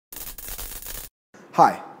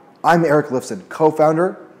Hi, I'm Eric Lifson,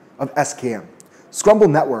 co-founder of SKM. Skrumble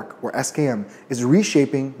Network, or SKM, is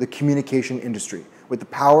reshaping the communication industry with the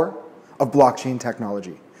power of blockchain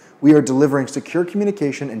technology. We are delivering secure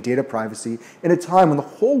communication and data privacy in a time when the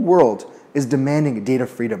whole world is demanding data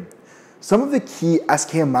freedom. Some of the key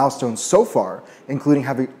SKM milestones so far, including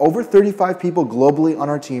having over 35 people globally on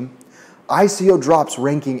our team, ICO drops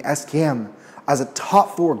ranking SKM as a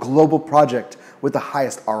top 4 global project with the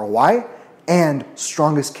highest ROI and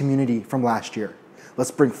strongest community from last year.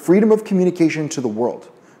 Let's bring freedom of communication to the world.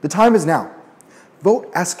 The time is now.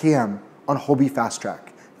 Vote SKM on Huobi FastTrack.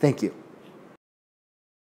 Thank you.